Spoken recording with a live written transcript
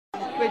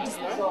we're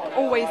just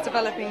always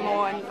developing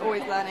more and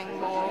always learning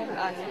more,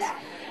 and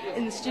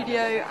in the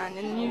studio and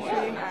in the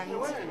newsroom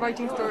and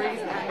writing stories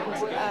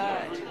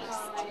yeah.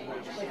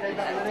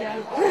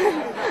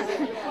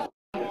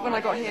 When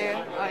I got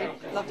here, I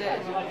loved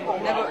it.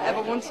 Never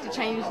ever wanted to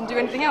change and do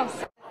anything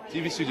else.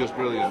 TV studio's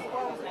brilliant.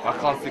 I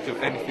can't think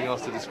of anything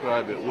else to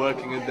describe it.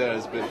 Working in there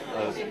has been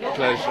a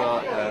pleasure,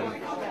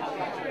 and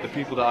the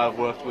people that I've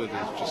worked with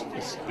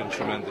it's been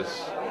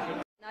tremendous.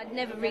 I'd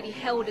never really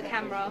held a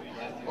camera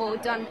or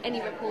done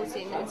any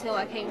reporting until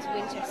I came to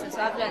Winchester,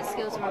 so I've learnt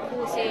skills in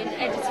reporting,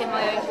 editing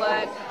my own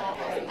work,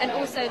 and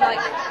also I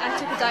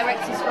took a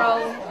director's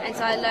role, and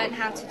so I learned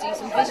how to do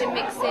some vision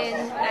mixing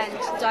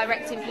and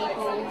directing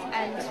people,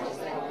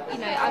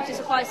 and I've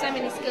just acquired so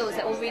many skills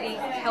that will really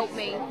help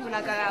me when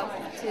I go out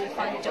to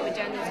find a job in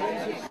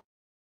journalism.